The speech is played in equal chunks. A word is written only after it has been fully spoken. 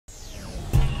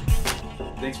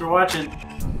Thanks for watching.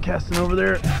 Casting over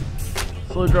there.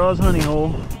 Slow draws honey hole.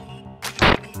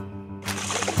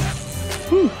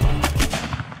 Whew.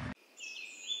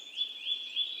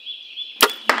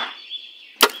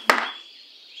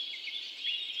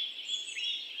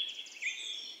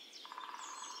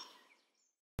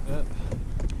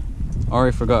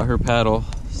 Ari forgot her paddle,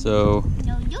 so...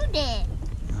 No, you did.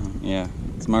 Yeah,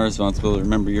 it's my responsibility to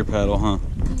remember your paddle, huh?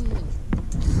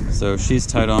 So she's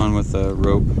tied on with a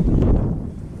rope.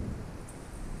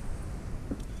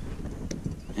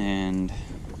 And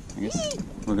I guess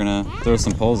we're gonna throw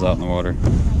some poles out in the water.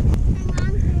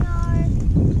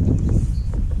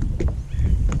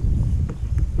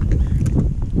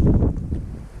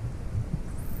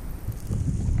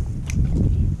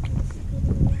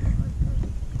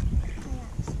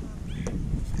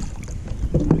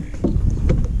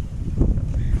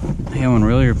 Hey Owen,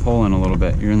 reel your pole in a little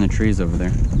bit. You're in the trees over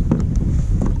there.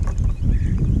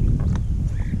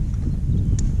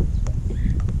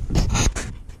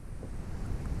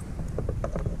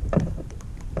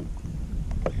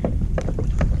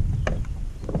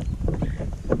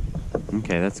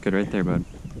 Okay, that's good right there, bud.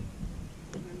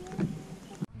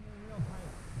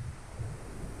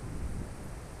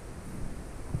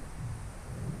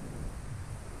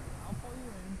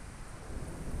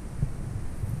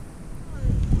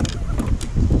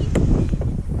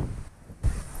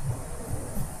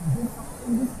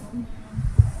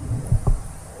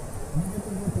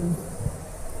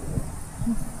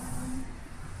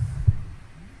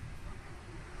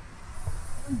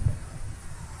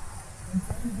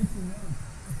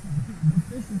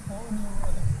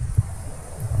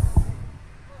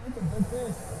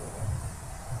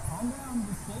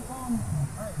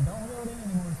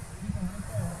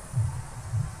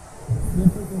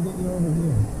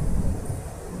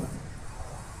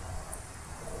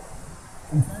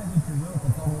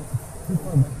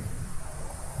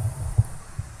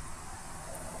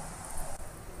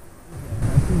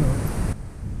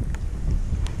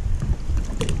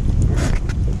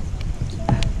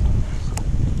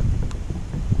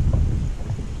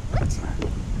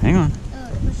 Hang on.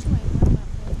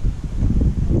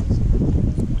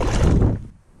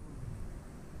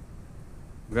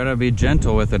 You gotta be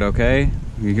gentle with it, okay?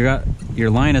 Your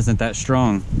line isn't that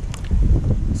strong.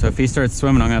 So if he starts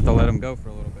swimming, I'm gonna have to let him go for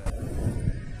a little bit.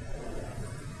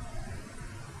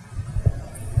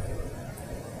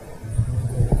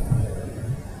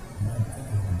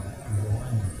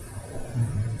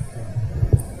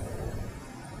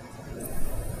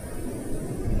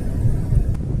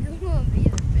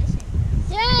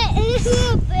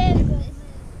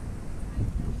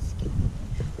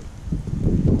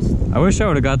 I wish I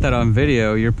would have got that on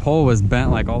video. Your pole was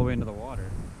bent like all the way into the water.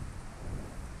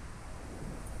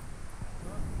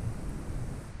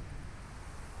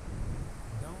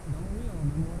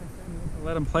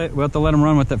 Let him play. We'll have to let him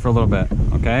run with it for a little bit,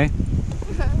 okay?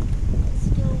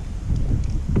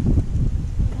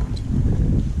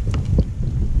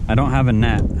 I don't have a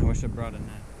net. I wish I brought a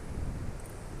net.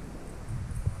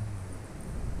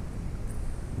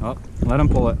 Oh, let him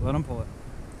pull it. Let him pull it.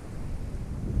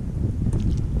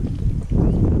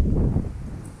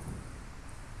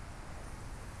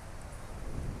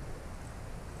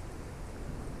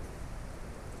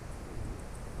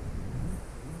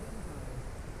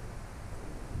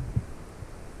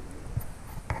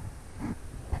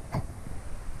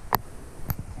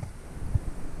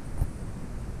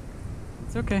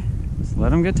 It's okay. Just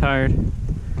let him get tired. It's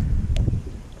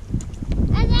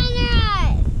under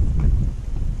us.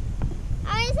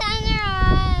 It's under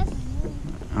us.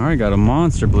 I already got a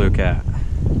monster blue cat.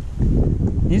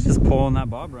 He's just pulling that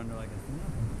bobber under like it's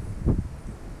nothing.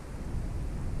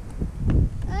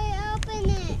 I open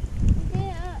it.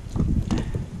 Get up.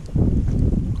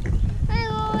 I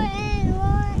roll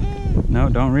it in. No,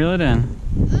 don't reel it in.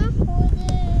 I'll hold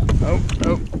it.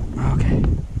 Oh, okay.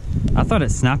 I thought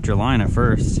it snapped your line at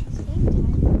first.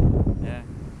 Yeah.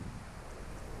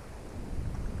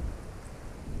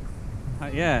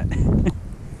 Not yet.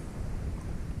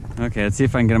 Okay, let's see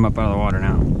if I can get him up out of the water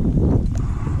now.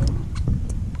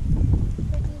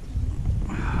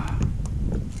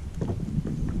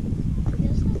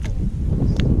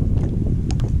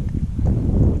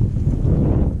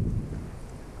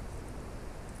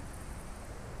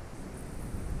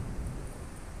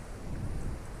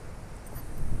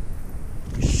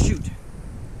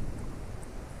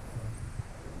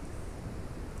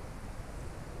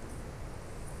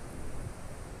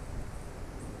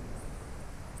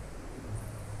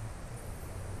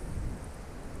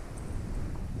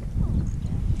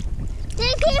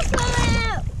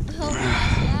 Oh,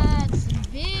 that's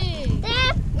big.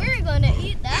 We're gonna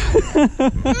eat that.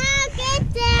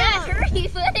 get down. Dad, hurry,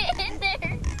 put it in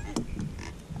there.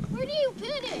 Where do you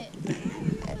put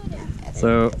it?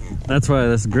 So that's why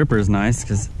this gripper is nice,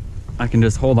 because I can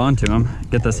just hold on to him,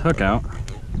 get this hook out.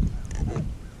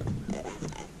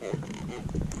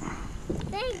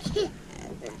 Thank you.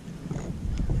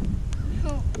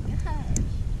 Oh gosh,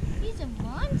 he's a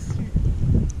monster.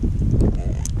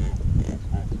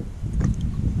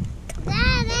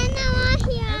 Dad, I know what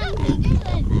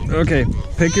here. Okay,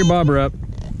 pick your bobber up.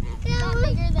 Not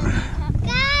bigger than the cup.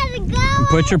 Dad, go.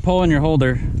 Put your pole in your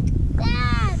holder.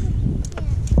 Dad.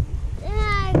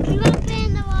 Dad, drop it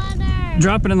in the water.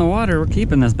 Drop it in the water. We're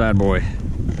keeping this bad boy.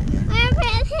 Where's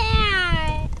his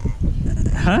hair?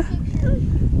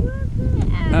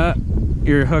 Huh?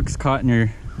 Your hook's caught in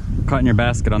your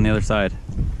basket on the other side.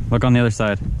 Look on the other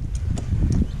side.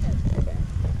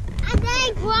 I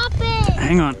didn't drop it.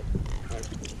 Hang on.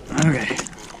 Okay.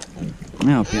 Let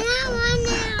me help I you. don't want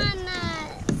it on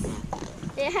us.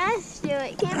 It has to.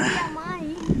 It can't be on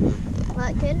mine. Well,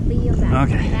 it could be a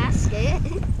basket.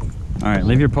 All right,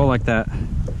 leave your pole like that.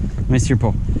 Let me see your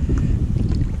pole.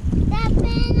 That pin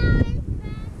on his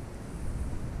back.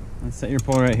 Let's set your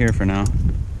pole right here for now.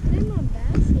 Put in my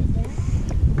basket, Dad.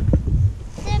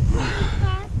 The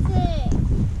plastic.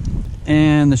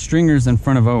 And the stringer's in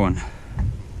front of Owen.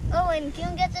 Oh, and can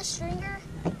you get the stringer?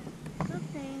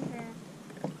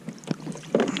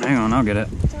 Hang on, I'll get it.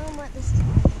 Tell him what this is.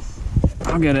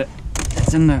 I'll get it.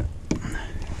 It's in the...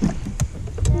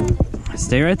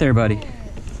 Stay right there, buddy.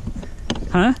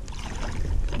 Huh?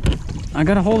 I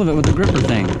got a hold of it with the gripper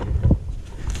thing.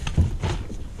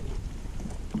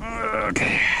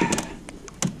 Okay.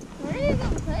 Where are you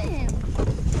going to put him?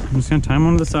 I'm just gonna tie him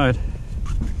onto the side.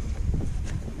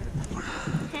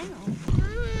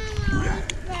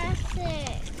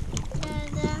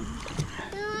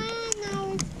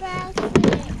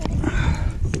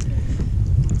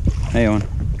 Hey, Owen. No.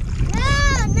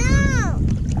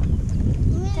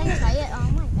 Can I tie it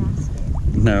on my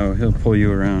basket? No, he'll pull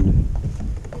you around. You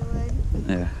would?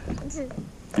 Yeah.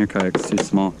 Your kayak's too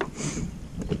small.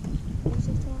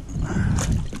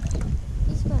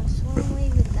 He's going to swim away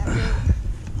with that rope.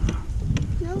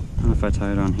 Nope. What if I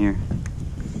tie it on here?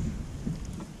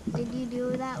 Did you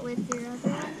do that with your other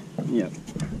one? Yep.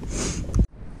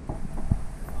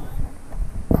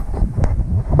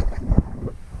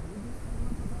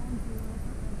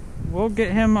 We'll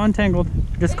get him untangled.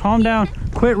 Just calm down.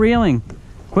 Quit reeling.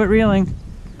 Quit reeling.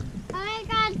 I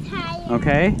got tired.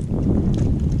 Okay?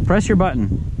 Press your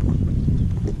button.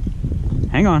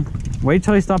 Hang on. Wait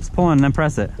till he stops pulling and then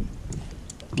press it.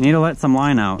 You need to let some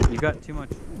line out. You got too much.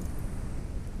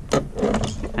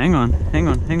 Hang on. Hang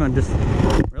on. Hang on. Just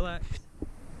relax.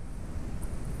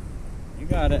 You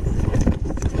got it.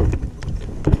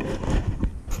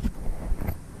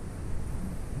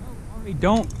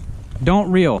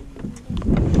 Don't reel.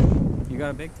 You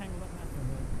got a big tangled up mess,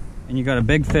 and you got a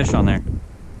big fish on there.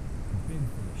 Big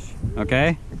fish.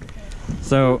 Okay?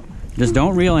 So just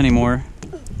don't reel anymore.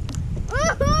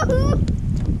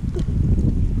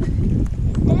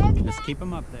 Just keep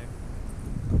them up there.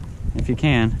 If you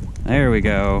can. There we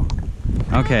go.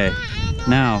 Okay.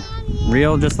 Now,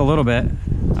 reel just a little bit.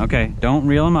 Okay, don't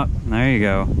reel them up. There you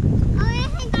go.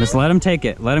 Just let them take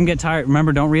it. Let them get tired.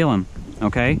 Remember, don't reel them.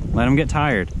 Okay? Let them get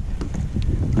tired.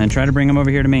 And then try to bring them over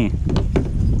here to me.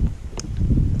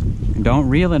 Don't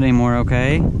reel it anymore,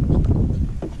 okay?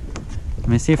 Let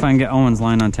me see if I can get Owen's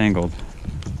line untangled.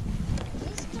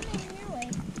 He's coming your way.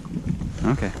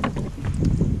 Okay.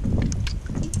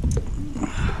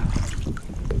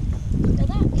 So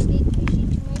that would be fishy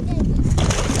to my daddy.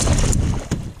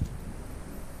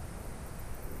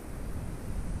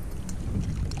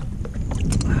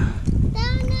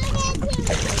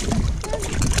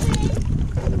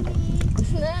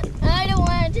 I don't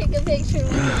want to take a picture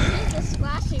with him. He's a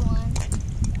splashy one.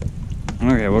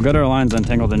 Okay, we'll get our lines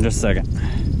untangled in just a second.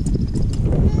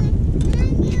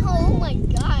 Oh my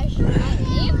gosh, I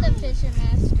am the fishing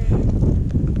master.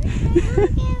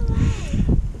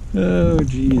 Oh,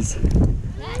 jeez.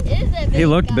 That is a big He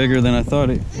looked guy. bigger than I thought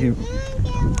he...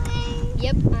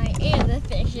 Yep, I am the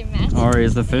fishing master.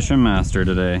 Ari's the fishing master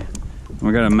today.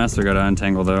 We got a mess we gotta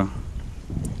untangle though.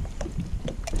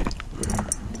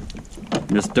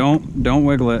 Just don't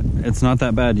wiggle it. It's not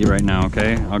that bad right now,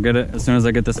 okay? I'll get it as soon as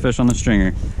I get this fish on the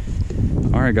stringer.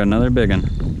 Alright, got another big one.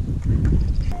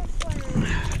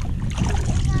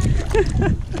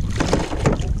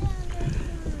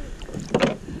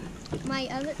 My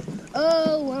other,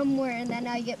 oh, one more, and then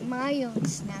I get my own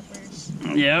snappers.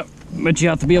 Yep, but you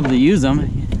have to be able to use them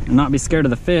and not be scared of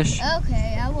the fish.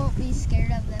 Okay, I won't be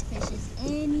scared of the fishes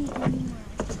anymore,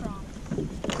 I promise.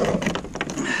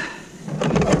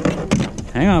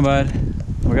 Hang on, bud.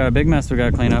 We got a big mess we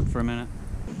gotta clean up for a minute.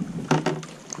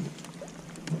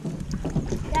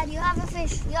 Dad, you have a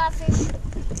fish. You have a fish.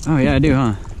 Oh yeah, I do,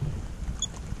 huh?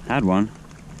 Had one.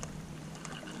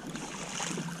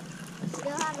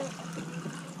 Still have it.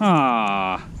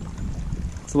 Ah,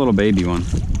 it's a little baby one.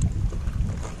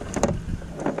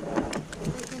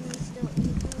 But can we still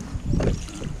eat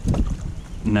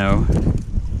them? No.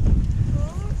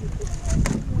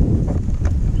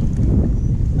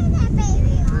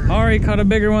 Ari caught a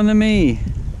bigger one than me.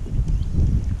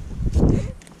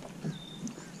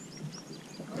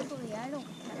 Hopefully I don't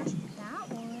catch that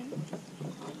one.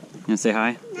 You wanna say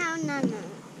hi? No.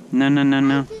 No, no, no,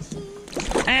 no. Fishy.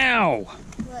 Ow!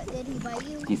 What, did he bite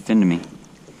you? He finned me.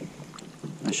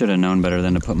 I should have known better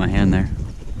than to put my hand there.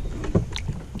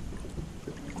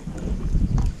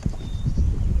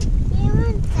 He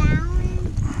went down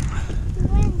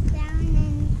and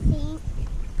think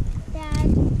that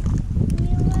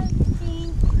he was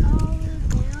sink all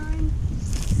the way down.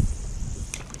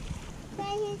 But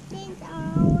he sinks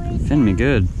all the way He finned me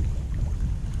good.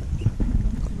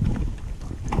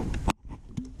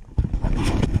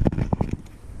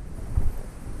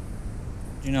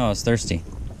 You know I was thirsty.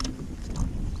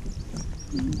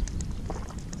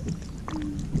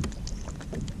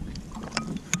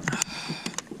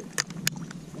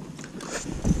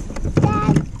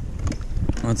 Dad,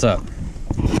 What's up?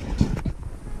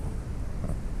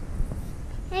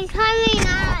 they're coming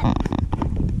up.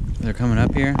 They're coming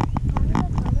up here?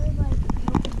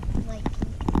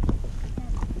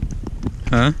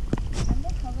 Huh?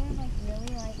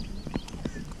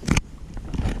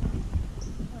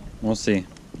 We'll see.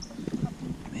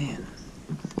 Man.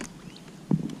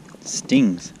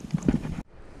 Stings.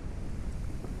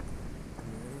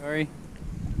 Sorry.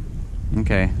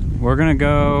 Okay. We're gonna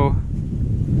go.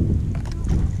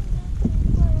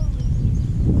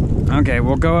 Okay,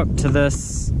 we'll go up to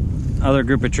this other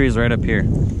group of trees right up here.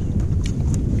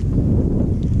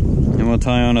 And we'll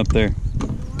tie on up there.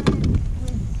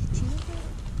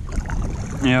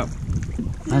 Yep.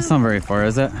 That's not very far,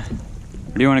 is it?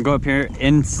 Or do you want to go up here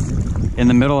in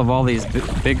the middle of all these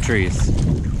big trees?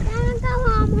 Dad, go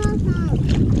home.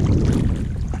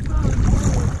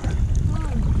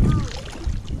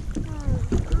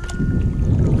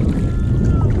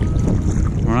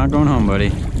 We're not going home,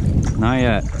 buddy. Not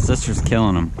yet. Sister's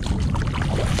killing them.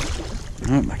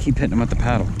 Oh, I keep hitting them with the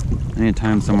paddle. I need to tie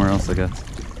them somewhere else, I guess.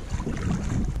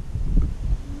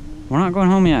 We're not going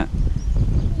home yet.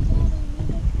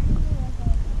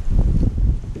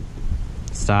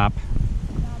 Stop.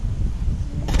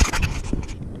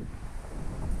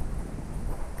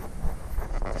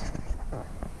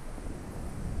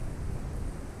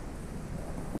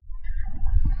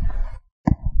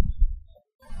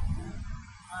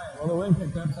 Well, the wind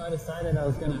picked up, so I decided I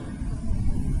was gonna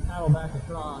paddle back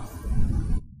across.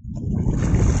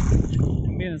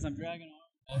 Being as I'm dragging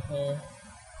on. Up there.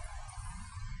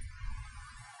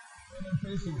 In a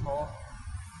fishing hole.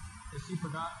 Because she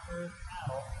forgot her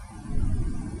paddle.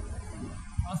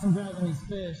 Whilst I'm dragging these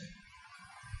fish,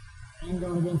 and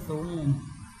going against the wind,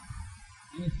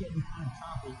 and it's getting kind of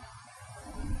choppy.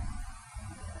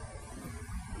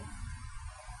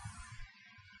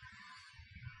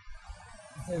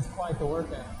 This is quite the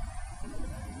workout.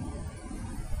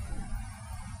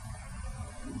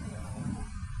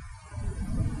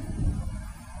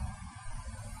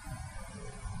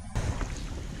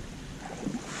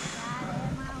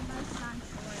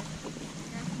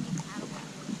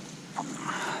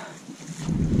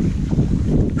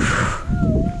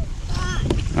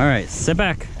 All right, sit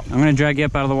back. I'm gonna drag you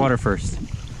up out of the water first.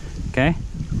 Okay?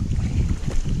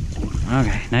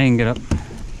 Okay, now you can get up.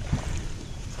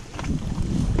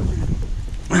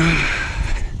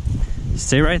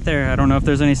 Stay right there. I don't know if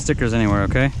there's any stickers anywhere,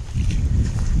 okay?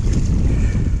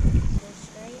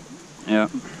 Yeah.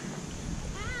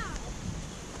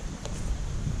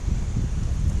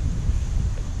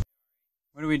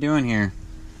 What are we doing here?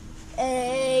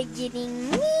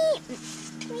 Getting meat.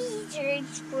 We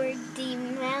search for the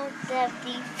mouth of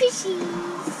the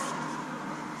fishies.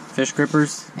 Fish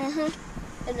grippers?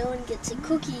 And no one gets a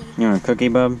cookie. You want a cookie,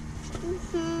 bub?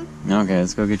 Mm-hmm. Okay,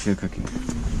 let's go get you a cookie.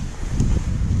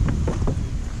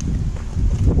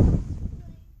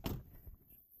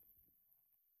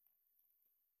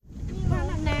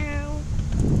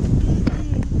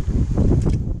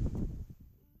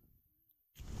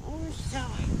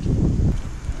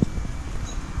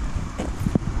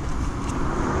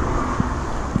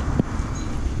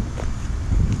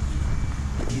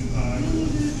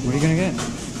 What are you gonna get?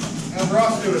 How's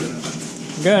Ross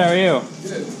doing? Good, how are you?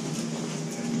 Good.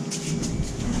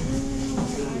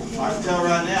 I can tell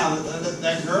right now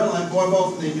that girl and that boy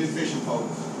both need new fishing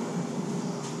poles.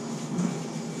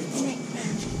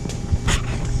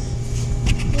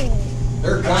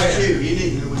 They're How about you? kayakers. You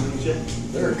need new ones, don't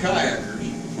you? They're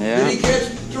kayakers. Yeah. Did he catch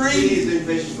He three? needs new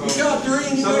fishing He poles. caught three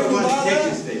and you Some of made the him ones buy that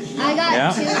catches that? fish. I got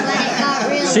Yeah. 2, but it got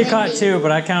real She caught windy. 2,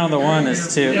 but I counted the one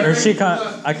as 2. Or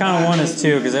I counted 1 as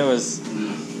 2 because it was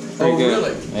pretty Oh, good.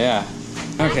 really? Yeah.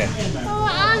 Okay. Oh,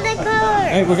 on the car.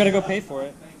 Hey, we gotta go pay for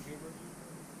it.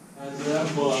 Hey,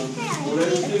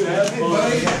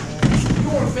 buddy, you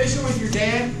going fishing with your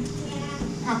dad?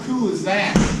 How cool is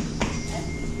that?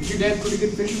 Is your dad a pretty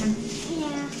good fisherman?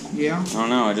 Yeah. I don't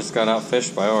know. I just got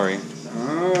outfished by Ori.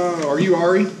 Oh, are you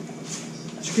Ari? Did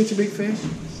you catch a big fish?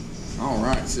 All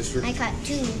right, sister. I caught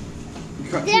 2. You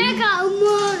caught Dad two? got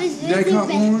one. Dad caught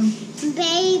one?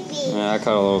 Baby. Yeah, I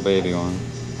caught a little baby one.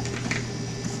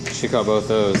 She caught both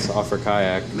those off her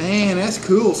kayak. Man, that's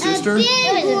cool, sister. A Did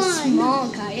big It was a one. small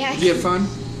kayak. you have fun?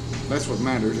 That's what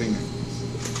matters, ain't it?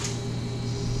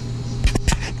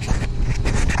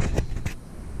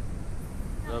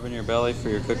 Rubbing your belly for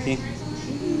your cookie.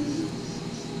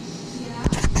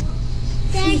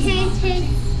 Dad, can I take?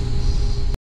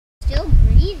 Still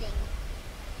breathing.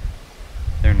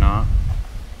 They're not.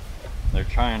 They're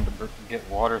trying to get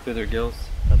water through their gills.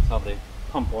 That's how they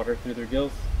pump water through their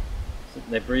gills. So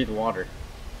they breathe water.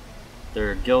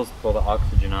 Their gills pull the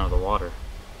oxygen out of the water.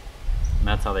 And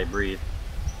that's how they breathe.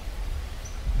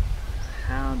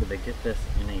 How did they get this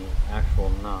in a actual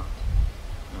knot?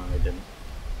 No, they didn't.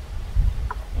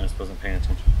 I just wasn't paying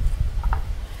attention.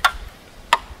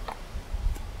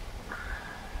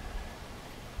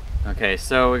 Okay,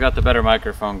 so we got the better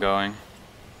microphone going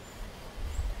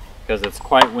because it's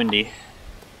quite windy,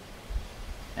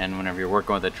 and whenever you're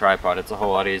working with a tripod, it's a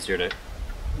whole lot easier to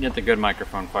get the good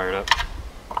microphone fired up.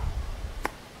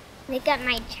 Look at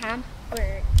my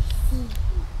chomper.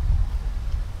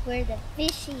 Where the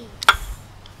fishies.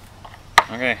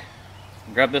 Okay,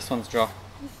 grab this one's jaw.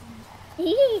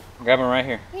 It's Grab him right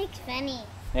here. funny.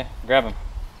 Yeah, grab him.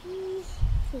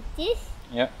 Like this?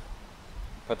 Yep.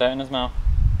 Put that in his mouth.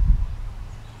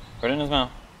 Put it in his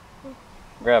mouth.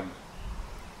 Grab.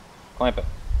 Clamp it.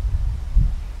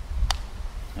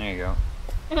 There you go.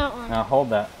 I don't want Now hold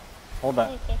that. Hold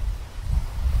that. Okay.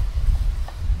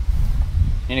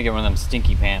 You need to get one of them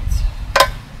stinky pants.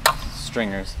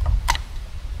 Stringers.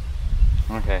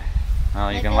 Okay. Now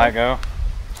you can let go.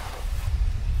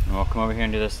 And we'll come over here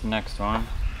and do this next one.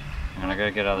 And I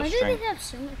gotta get out of Why the do string. they have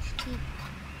so much teeth?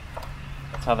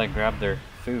 That's how they grab their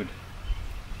food.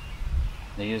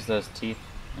 They use those teeth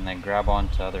and they grab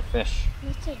onto other fish.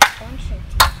 That's a bunch of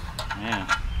teeth.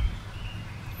 Yeah.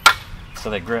 So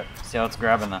they grip. See how it's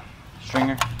grabbing the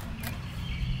stringer?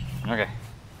 Okay.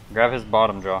 Grab his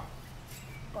bottom jaw.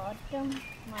 Bottom.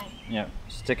 My. Yep.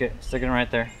 Stick it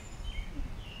right there.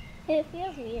 It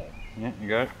feels weird. Yeah, you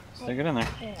got it? Stick it in there.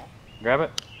 Yeah. Grab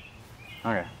it.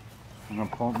 Okay. I'm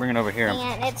gonna bring it over here.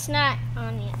 And it's not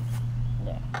on yet.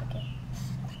 There. Okay.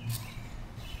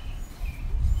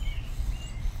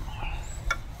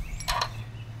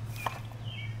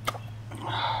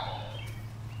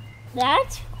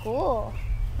 That's cool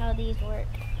how these work.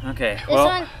 Okay. This Well,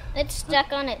 one, it's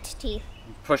stuck on its teeth.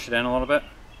 push it in a little bit.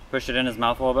 Push it in his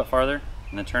mouth a little bit farther,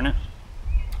 and then turn it.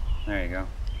 There you go.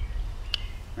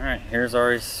 All right. Here's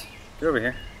Ari's. Get over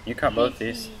here. You caught both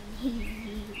these.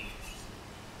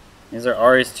 These are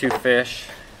Ari's 2 fish,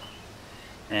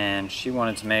 and she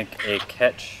wanted to make a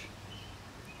catch,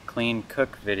 clean,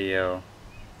 cook video.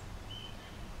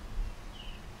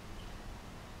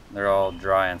 They're all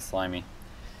dry and slimy.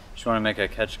 She wanted to make a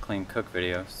catch, clean, cook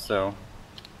video, so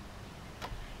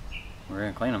we're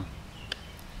gonna clean them.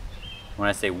 When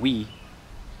I say we,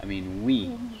 I mean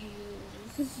we.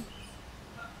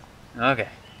 Okay.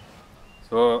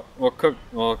 So we'll cook.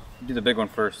 We'll do the big one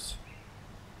first.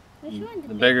 Which one's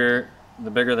The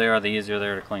bigger they are, the easier they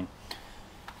are to clean.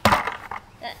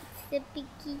 That's the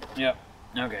biggie. Yep.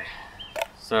 Okay.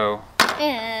 So.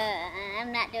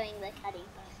 I'm not doing the cutting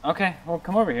part. Okay. Well,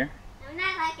 come over here. I'm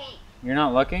not looking. You're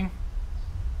not looking?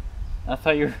 I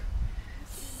thought you.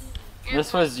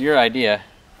 This was your idea.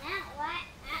 That's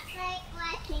like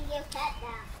watching you cut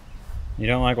them. You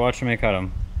don't like watching me cut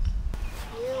them.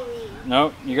 Really?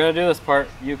 Nope. You gotta do this part.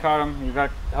 You caught them. You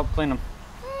gotta help clean them.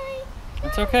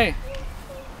 It's okay.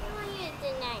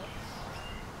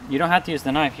 You don't have to use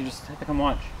the knife. You just have to come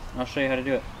watch. I'll show you how to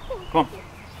do it. Come on.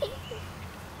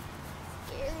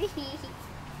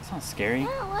 It's not scary. I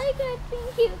don't like I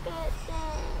think you got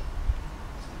that.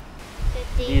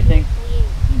 Do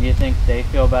you think they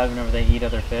feel bad whenever they eat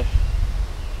other fish?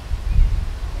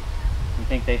 You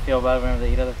think they feel bad whenever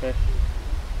they eat other fish?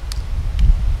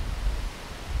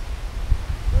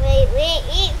 We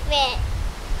eat fish.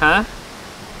 Huh?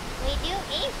 We do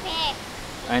eat fish.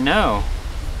 I know.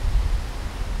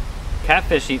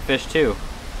 Catfish eat fish too.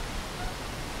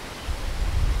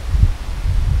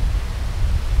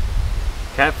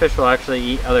 Catfish will actually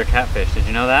eat other catfish. Did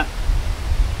you know that?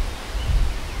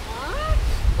 What?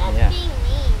 That's Yeah. being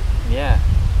mean. Yeah.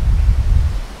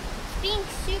 It's being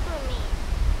super mean.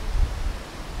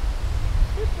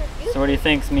 Super duper. So what do you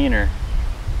think's meaner?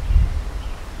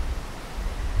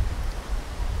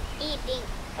 Eating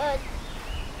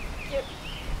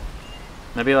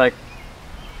That'd be like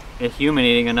a human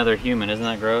eating another human. Isn't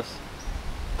that gross?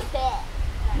 fish.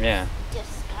 Yeah.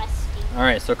 Disgusting. All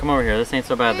right, so come over here. This ain't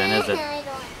so bad then, is it? I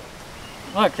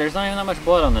don't. Look, there's not even that much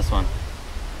blood on this one.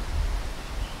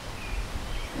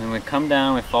 And then we come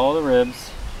down, we follow the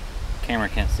ribs. Camera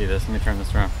can't see this. Let me turn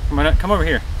this around. Come over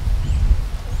here.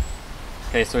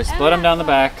 Okay, so we split them down the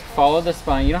back, follow the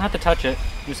spine. You don't have to touch it.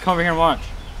 Just come over here and watch.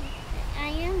 I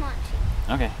am watching.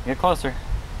 Okay, get closer.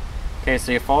 Okay,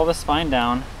 so you follow the spine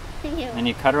down, and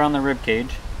you cut around the rib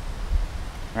cage.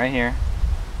 Right here.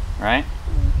 Right?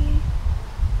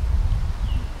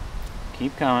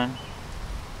 Keep coming.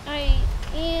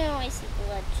 You always see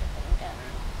blood dripping down.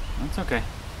 That's okay.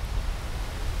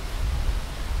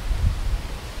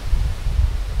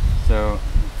 So,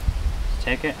 just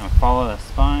take it and follow the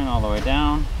spine all the way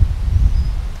down.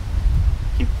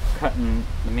 Keep cutting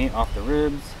the meat off the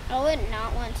ribs. I would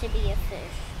not want to be a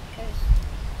fish because,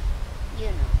 you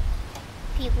know,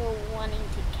 people wanting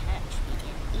to catch me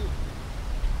and eat me.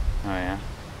 Oh yeah.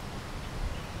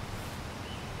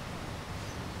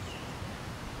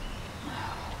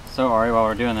 So Ari, while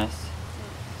we're doing this,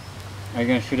 are you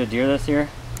gonna shoot a deer this year?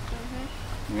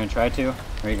 You gonna try to? Or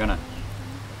are you gonna?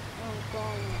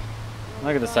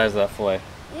 Look at the size of that fillet.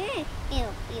 Ew, ew.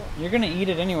 You're gonna eat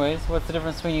it anyways. What's the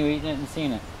difference between you eating it and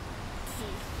seeing it?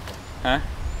 Huh?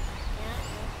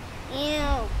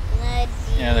 Ew, blood.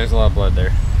 Yeah, there's a lot of blood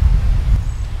there.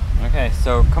 Okay,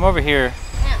 so come over here.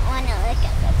 I don't want to look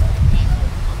at the blood.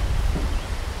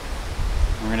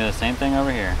 We're gonna do the same thing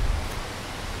over here.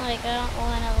 Like, I don't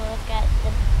want to look at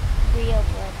the real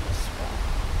blood this way.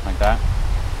 Like that?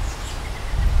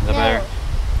 Is that No. better?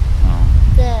 Oh.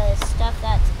 The stuff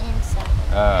that's inside of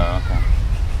it. Oh, okay.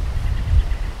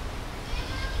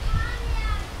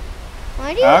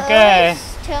 Why do you Okay.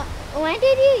 always why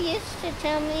did you used to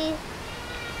tell me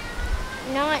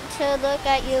not to look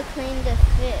at you clean the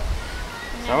fish?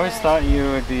 So I always thought you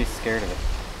would be scared of it.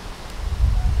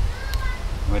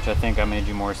 Which I think I made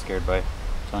you more scared by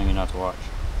telling you not to watch.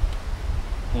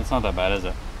 It's not that bad, is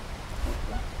it?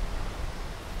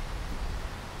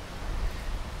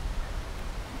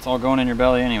 It's all going in your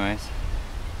belly anyways.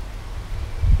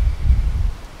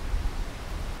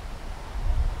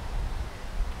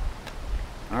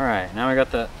 Alright, now we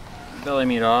got the belly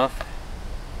meat off.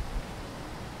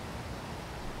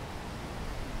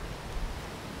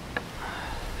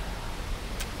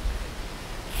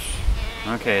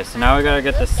 Okay, so now we gotta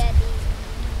get this.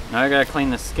 Now I gotta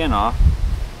clean the skin off.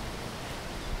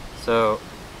 So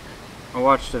I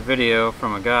watched a video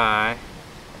from a guy.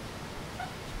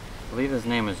 I believe his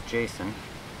name was Jason.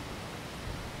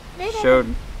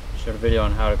 Showed a video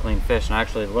on how to clean fish, and I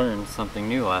actually learned something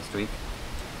new last week.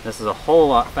 This is a whole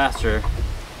lot faster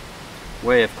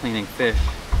way of cleaning fish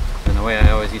than the way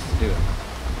I always used to do it.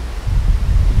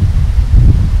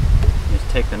 You just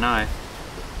take the knife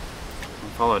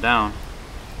and follow down,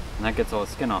 and that gets all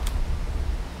the skin off.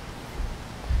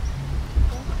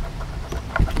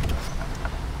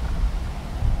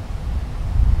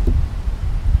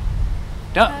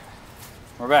 Done.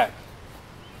 We're back.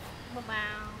 Wow.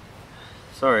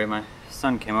 Sorry, my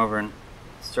son came over and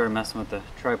started messing with the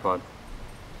tripod.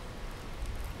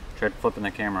 Tried flipping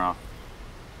the camera off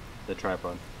the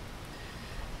tripod.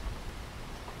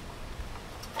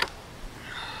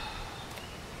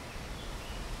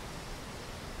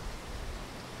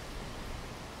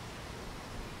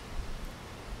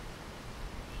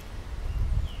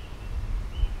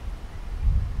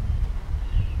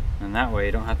 And that way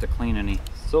you don't have to clean any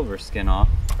silver skin off.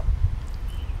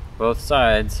 Both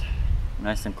sides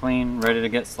nice and clean, ready to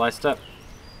get sliced up.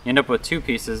 You end up with 2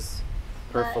 pieces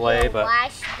per fillet, but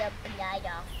wash the blood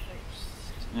off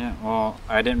first. yeah, well,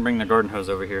 I didn't bring the garden hose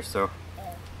over here, so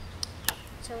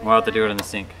So we'll have to do it in the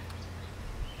sink.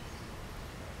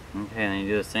 Okay, and then you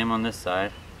do the same on this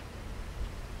side.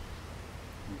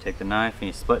 You take the knife and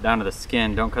you split down to the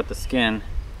skin. Don't cut the skin.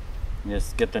 You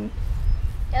just get the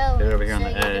Get it over here on the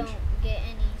edge. You don't get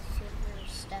any silver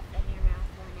stuff in your mouth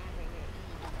whenever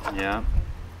you're eating. yeah.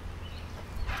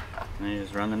 And you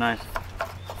just run the knife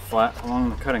flat along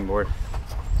the cutting board.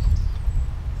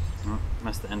 Oh,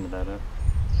 messed the end of that up.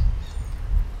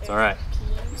 It's alright.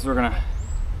 So we're gonna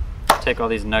take all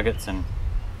these nuggets and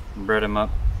bread them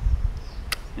up.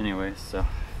 Anyways, so.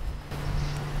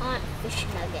 I want fish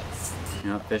nuggets.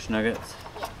 You want fish nuggets?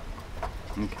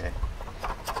 Yeah. Okay.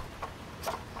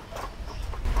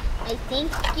 I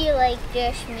think you like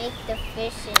just make the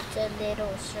fish into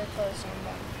little circles and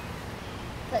then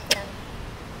put them.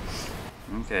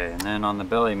 Okay, and then on the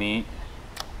belly meat,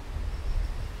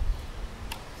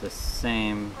 the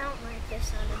same I don't like the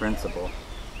sound of principle.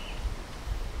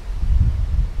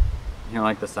 You don't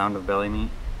like the sound of belly meat?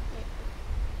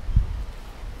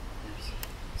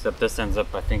 Except this ends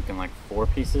up, I think, in like 4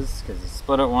 pieces because you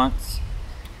split it once,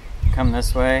 come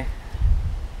this way.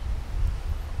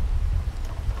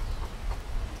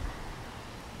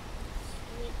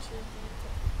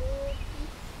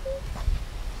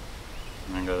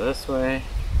 And then go this way.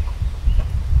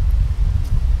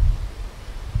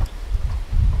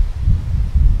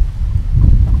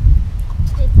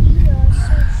 Did you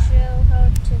also show how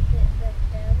to get the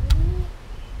belly meat?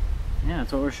 Yeah,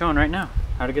 that's what we're showing right now.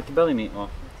 How to get the belly meat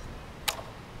off.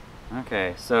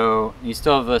 Okay, so you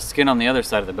still have the skin on the other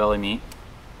side of the belly meat.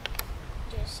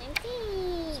 Do the same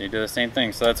thing. So you do the same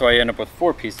thing. So that's why you end up with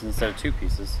 4 pieces instead of 2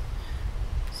 pieces.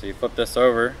 So you flip this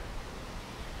over.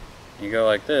 You go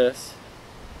like this.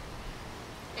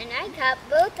 And I got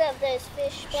both of those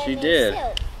fish by She myself. did.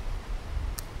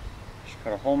 She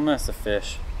caught a whole mess of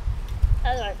fish.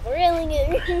 I was like, reeling it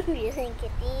at the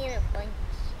end of bunch.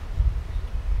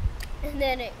 And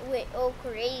then it went all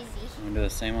crazy. I'm gonna do the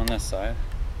same on this side.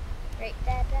 Write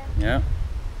that down. Yeah.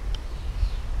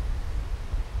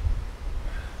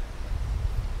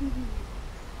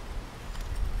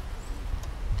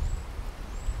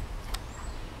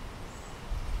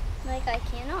 Like, I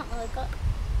cannot look up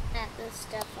at the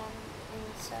stuff on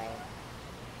the inside.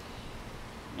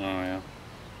 Oh yeah.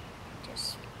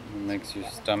 Just It makes your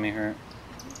stomach hurt.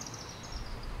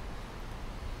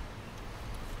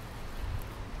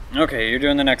 Okay, you're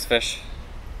doing the next fish.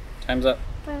 Time's up.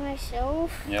 by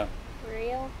myself. Yeah. For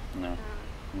real? No.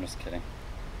 I'm just kidding.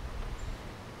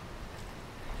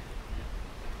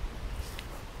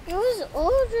 It was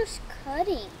all just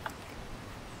cutting.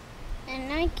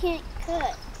 And I can't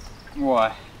cut. Why?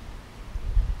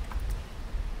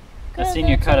 I 'Cause seen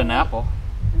you that's cut a an big- apple.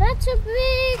 That's a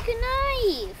big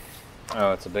knife.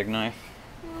 Oh, it's a big knife.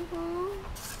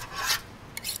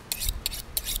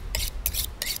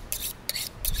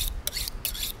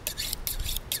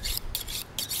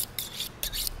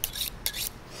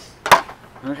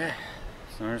 Okay,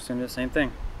 so we're just gonna do the same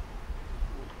thing.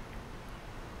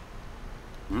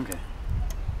 Okay.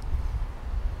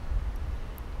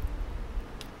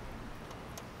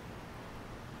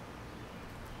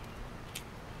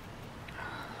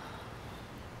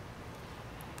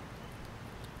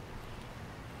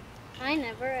 I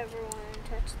never ever want to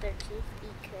touch their teeth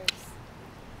because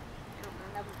I don't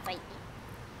want them to bite me.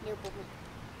 No, boo-boo.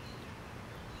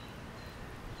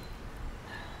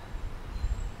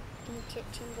 Can you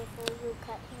touch him before you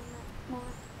cut him up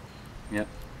more? Yep.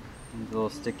 It's a little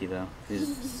sticky though.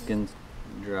 His skin's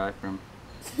dry from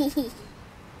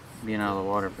being out of the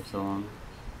water for so long.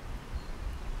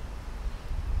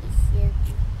 He's so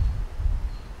cute.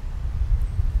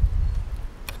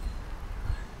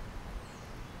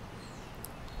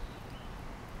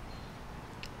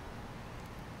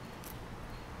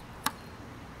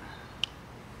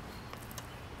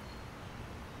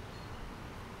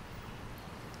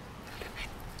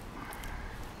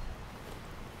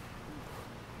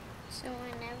 So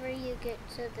whenever you get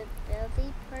to the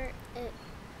belly part,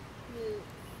 you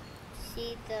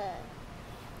see the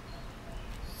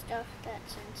stuff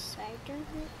that's inside of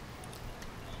it.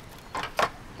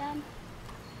 Done.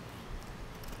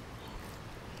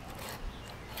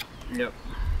 Yep.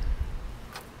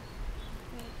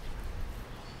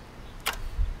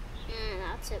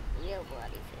 That's a real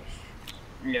bloody fish.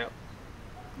 Yep.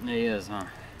 He is, huh?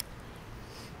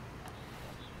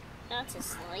 That's a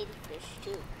slidey fish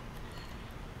too.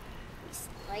 He's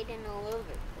sliding all over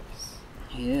the place.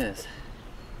 He is.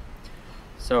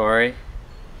 So, Ari,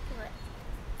 What?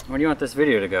 where do you want this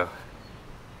video to go?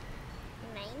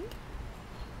 9?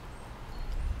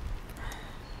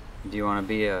 Do you want to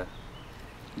be a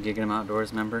Giggin'em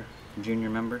Outdoors member? Junior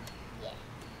member? Yeah.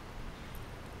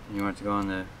 You want it to go on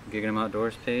the Giggin'em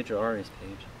Outdoors page or Ari's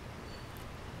page?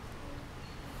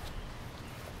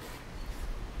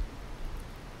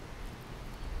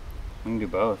 We can do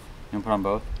both. You want to put on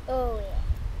both? Oh yeah.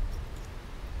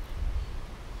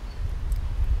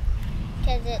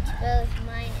 Because it's both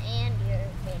mine and your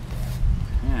video.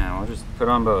 Yeah, we'll just put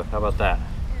on both. How about that?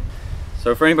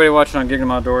 So for anybody watching on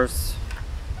Giggin'em Outdoors,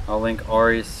 I'll link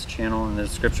Ari's channel in the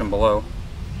description below.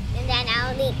 And then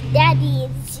I'll link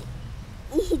Daddy's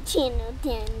channel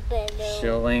down below.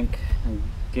 She'll link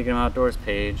Giggin'em Outdoors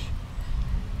page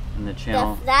in the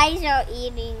channel. The flies are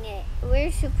eating it.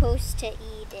 We're supposed to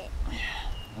eat it.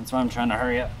 That's why I'm trying to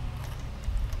hurry up.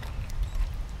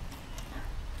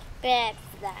 Bad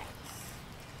flies.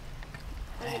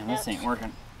 Man, this ain't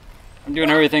working. I'm doing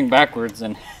everything backwards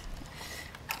and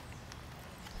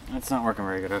it's not working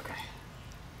very good. Okay.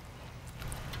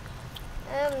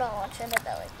 I'm not watching the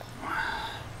belly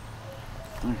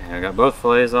button. Okay, I got both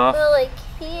fillets off. Well, I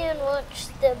can watch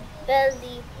the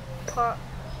belly part,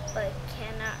 but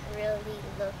cannot really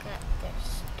look at their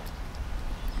stuff.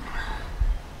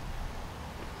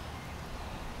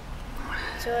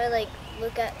 So I like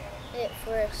look at it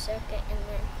for a second and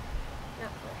then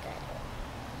not look at it.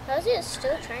 How's it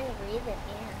still trying to breathe in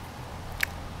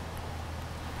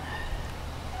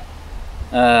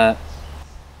air?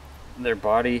 Their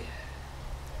body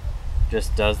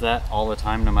just does that all the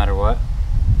time, no matter what.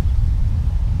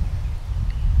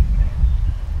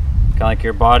 Kind of like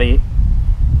your body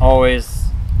always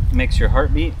makes your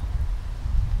heart beat,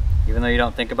 even though you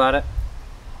don't think about it.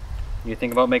 You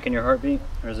think about making your heart beat,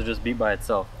 or does it just beat by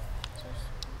itself?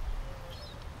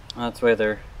 That's why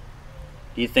they're.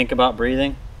 Do you think about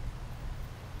breathing?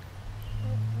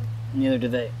 Neither do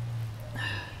they.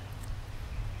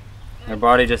 Their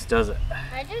body just does it.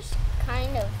 I just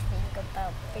kind of think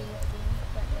about breathing,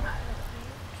 but not as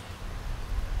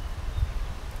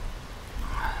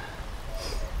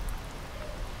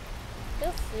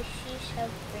much. Do fishies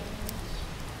have brains?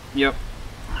 Yep.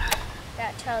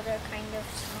 That's how they're kind of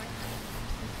smart.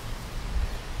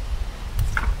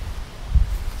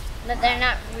 But they're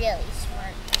not really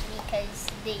smart because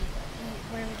they eat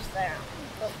worms that are on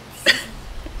boats.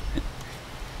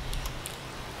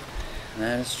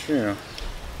 That is true.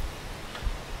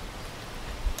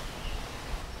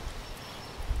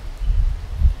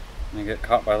 They get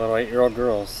caught by little 8-year-old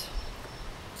girls.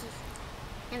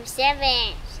 I'm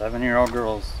 7. 7-year-old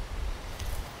girls.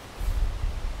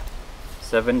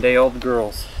 7-day-old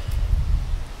girls.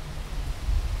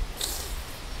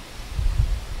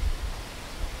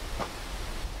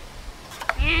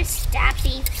 Stop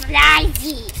being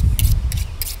fliesy.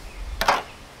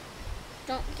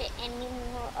 Don't get any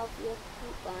more of your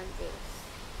poop on this.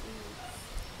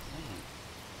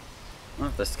 Well,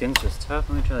 if the skin's just tough,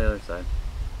 let me try the other side.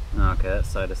 Oh, okay, that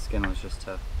side of skin was just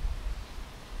tough.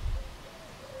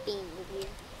 Being weird.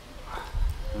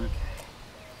 Okay.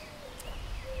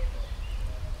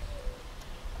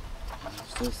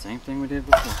 Let's do the same thing we did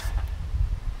before.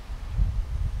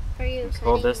 Are you Let's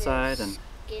hold this cutting side and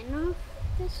skin off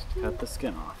this time? cut the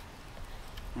skin off.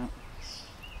 Yep.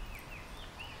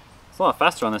 It's a lot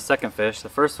faster on the second fish. The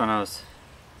first one I was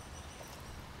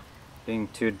being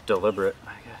too deliberate,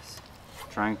 I guess.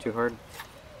 Trying too hard.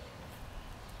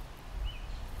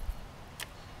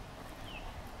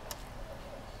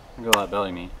 Look at all that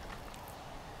belly meat.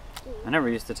 I never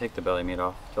used to take the belly meat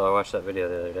off until I watched that video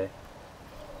the other day.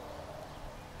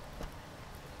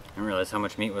 I didn't realize how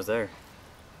much meat was there.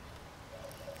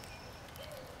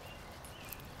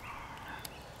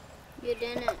 You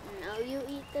didn't know you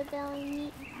eat the belly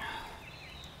meat?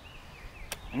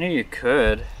 I knew you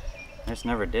could. I just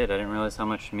never did. I didn't realize how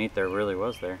much meat there really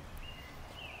was there.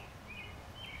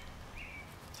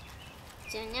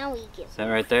 So now we get Is that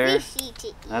right there? fishy to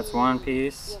eat. That's one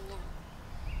piece. You know.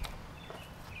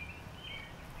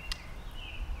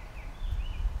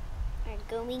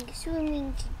 We're going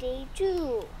swimming today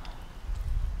too.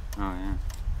 Oh yeah.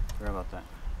 Forgot about that.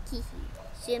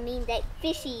 Swimming like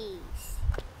fishies.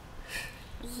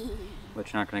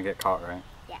 But you're not gonna get caught, right?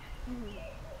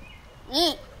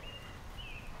 Yeah.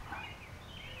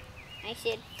 I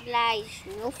said flies,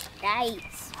 no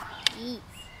flies. Jeez.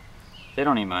 They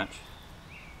don't eat much.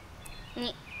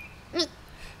 Mm.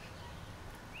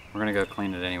 We're gonna go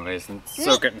clean it anyways and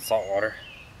soak it in salt water.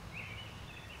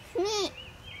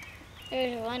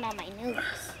 There's one on my nose.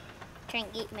 Trying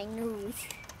to eat my nose.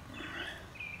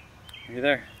 Are you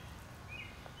there?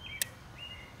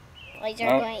 Flies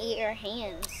are going to eat your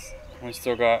hands. We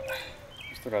still got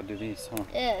to do these, huh?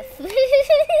 Ugh.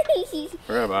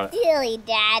 Forgot about it. Silly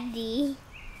daddy.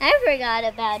 I forgot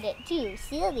about it too.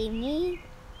 Silly me.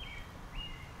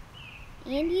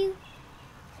 And you?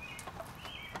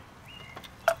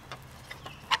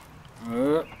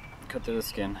 Cut through the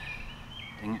skin.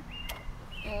 Dang it.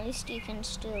 At least you can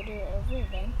still do it over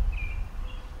then.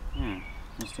 Yeah,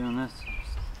 just doing this.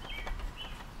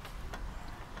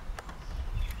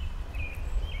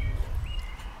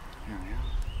 There we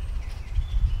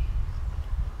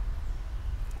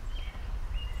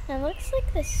go. It looks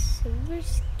like the silver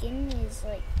skin is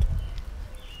like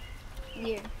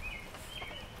weird.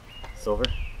 Silver?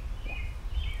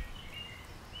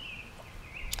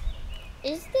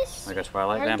 Is this Like a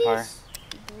Twilight are vampire? these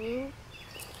blue?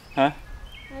 Huh?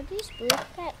 Are these blue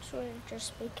cats or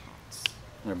just blue cats?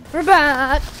 We're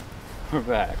back. We're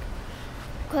back.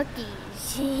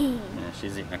 Cookies. Yeah,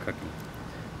 she's eating a cookie.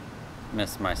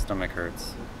 Miss, my stomach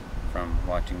hurts from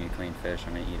watching you clean fish.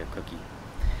 I'm gonna eat a cookie.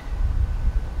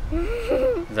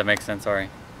 Does that make sense, Ari?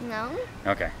 No.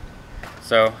 Okay.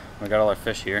 So, we got all our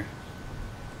fish here.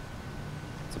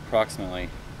 It's approximately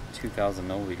 2,000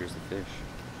 milliliters of fish.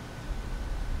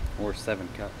 Or 7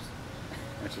 cups.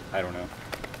 Which is, I don't know.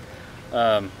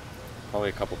 Probably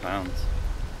a couple pounds.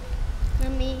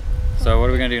 Let me. So what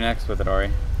are we gonna do next with it, Ari?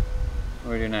 What do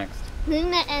we do next?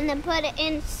 Clean it and then put it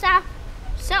in salt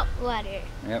water.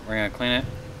 Yep, we're gonna clean it,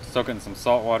 soak it in some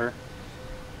salt water,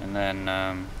 and then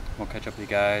we'll catch up with you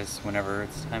guys whenever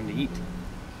it's time to eat.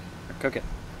 Or cook it.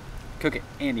 Cook it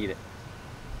and eat it.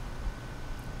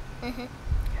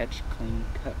 Catch, clean,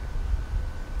 cook.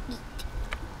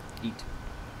 Eat.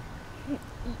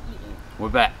 We're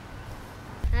back.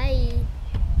 Hi.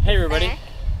 Hey everybody. Back.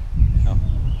 Oh.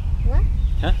 What?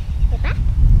 Huh? We're back.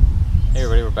 Hey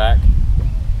everybody, we're back.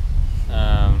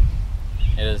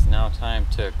 It is now time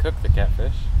to cook the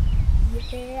catfish.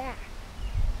 Yeah.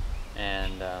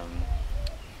 And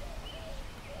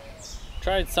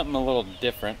tried something a little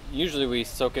different. Usually we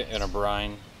soak it in a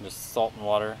brine, just salt and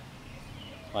water,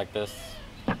 like this.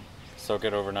 Soak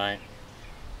it overnight,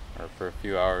 or for a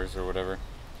few hours or whatever.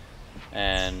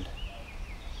 And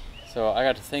so I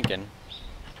got to thinking,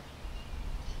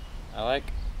 I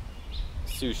like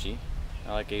sushi,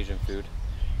 I like Asian food.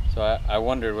 So I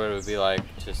wondered what it would be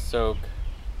like to soak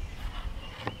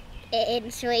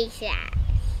In soy sauce.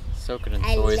 Soak it in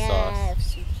I soy love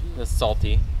sauce. sushi. It's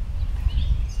salty.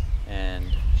 And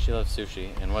she loves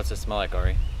sushi. And what's it smell like,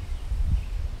 Ari?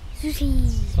 Sushi. It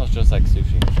smells just like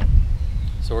sushi.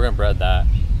 So we're gonna bread that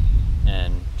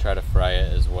and try to fry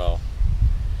it as well.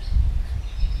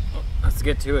 Let's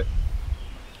get to it.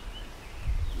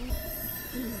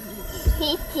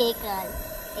 It tickles.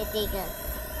 It tickles.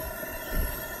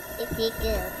 It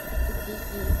tickles. It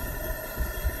tickles.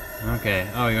 Okay.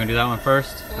 Oh, you wanna do that one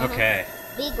first? Okay.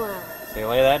 Big one. So you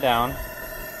lay that down.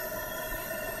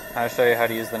 I'll show you how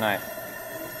to use the knife.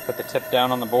 Put the tip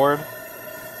down on the board.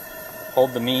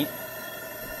 Hold the meat.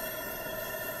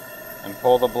 And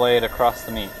pull the blade across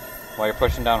the meat while you're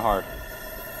pushing down hard.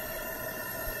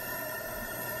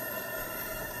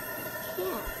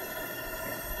 Yeah.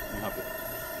 Let me help you.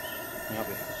 Let me help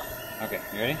you. Okay,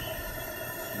 you ready?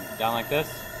 Down like this.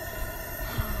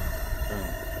 Boom.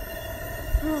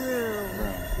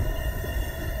 Boom.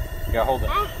 You gotta hold it.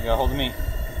 You gotta hold the meat.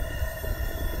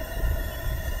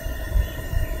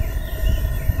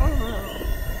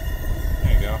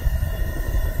 There you go.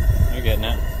 You're getting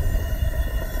it.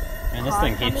 Man, this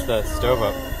thing heats the stove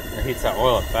up. Or heats that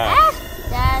oil up fast.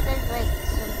 That is like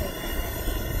something.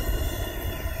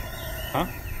 Huh?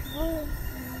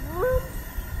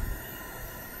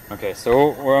 Okay,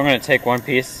 so I'm gonna take one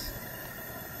piece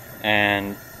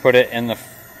and put it in the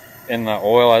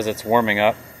oil as it's warming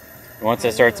up. And once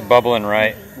it starts bubbling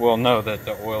right, we'll know that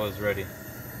the oil is ready.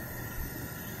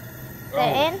 Put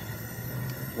it in?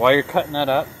 While you're cutting that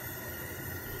up,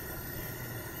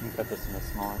 you can cut this in a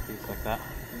smaller piece like that.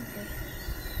 Okay.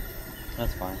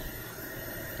 That's fine.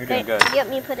 You're doing good. You want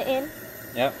me to put it in?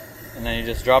 Yep. And then you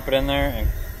just drop it in there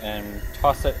and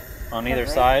toss it on either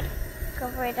Cover it. side.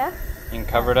 Cover it up. You can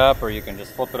cover it up, or you can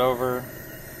just flip it over.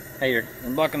 Hey, you're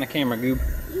blocking the camera, Goob.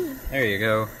 There you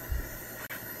go.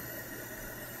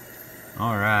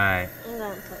 All right. I'm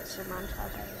going to put some on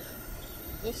top of it.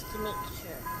 Just to make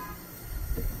sure.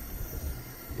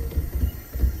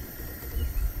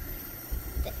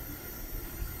 There.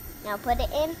 Now put it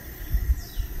in.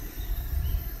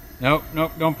 Nope,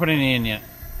 don't put any in yet.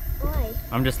 Why?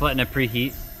 I'm just letting it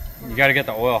preheat. You got to get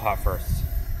the oil hot first.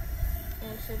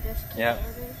 And so just keep Yep. it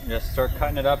in. Just start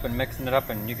cutting it up and mixing it up,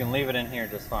 and you can leave it in here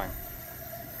just fine.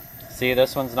 See,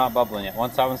 this one's not bubbling yet.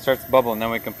 Once that one starts bubbling, then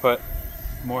we can put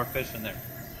more fish in there.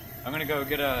 I'm gonna go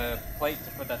get a plate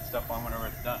to put that stuff on whenever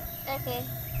it's done. Okay.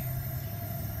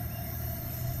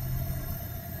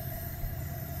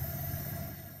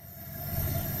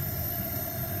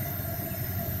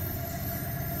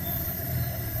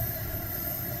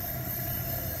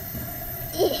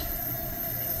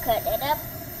 Cut it up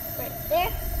right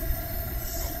there.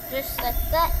 Just like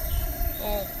that.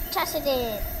 And toss it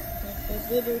in. Like the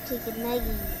little chicken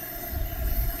nuggies.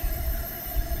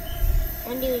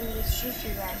 I'm doing the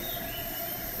sushi one.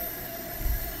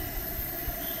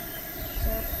 So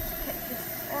let's cut this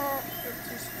up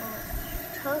into small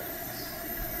chunks.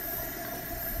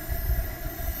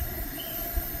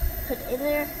 put it in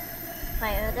there,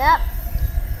 fire it up,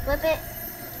 flip it,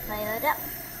 fire it up,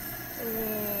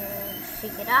 and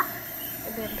shake it off,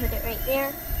 and then put it right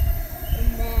there.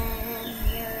 And then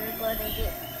you're going to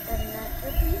get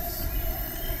another piece.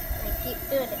 And keep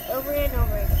doing it over and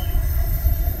over again.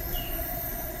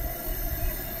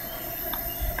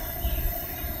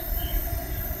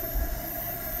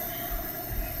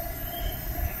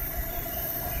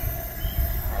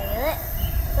 Fire it,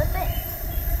 flip it,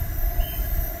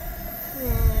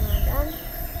 and we're done.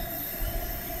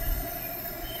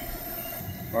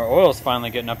 Our oil's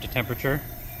finally getting up to temperature.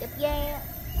 Yep, yeah.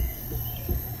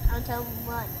 I'll tell them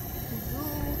what to do.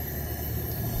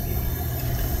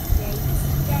 Stay.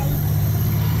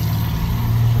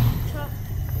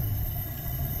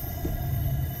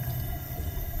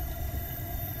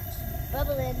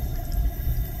 Bubbling.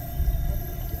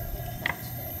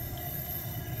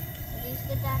 Are these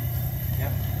good, Dad?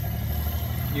 Yep.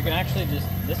 You can actually just,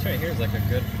 this right here is like a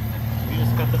good, you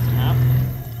just cut this in half.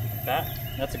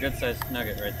 That's a good sized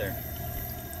nugget right there.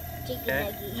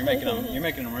 Okay, you're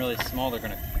making them really small. They're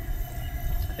gonna,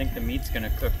 I think the meat's gonna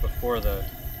cook before the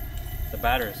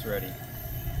batter's ready.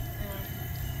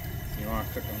 So you want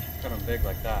to cut them big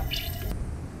like that.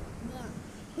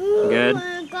 Good.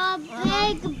 I got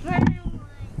big burn one.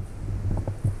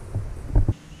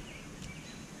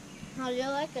 How do you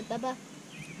like it, Bubba?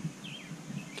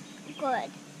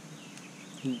 Good.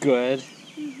 Good.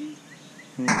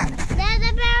 There's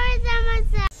a berries on my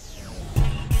side.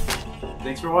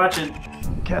 Thanks for watching.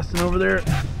 Casting over there.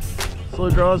 Slow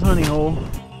draws honey hole.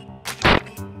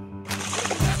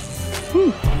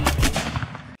 Whew.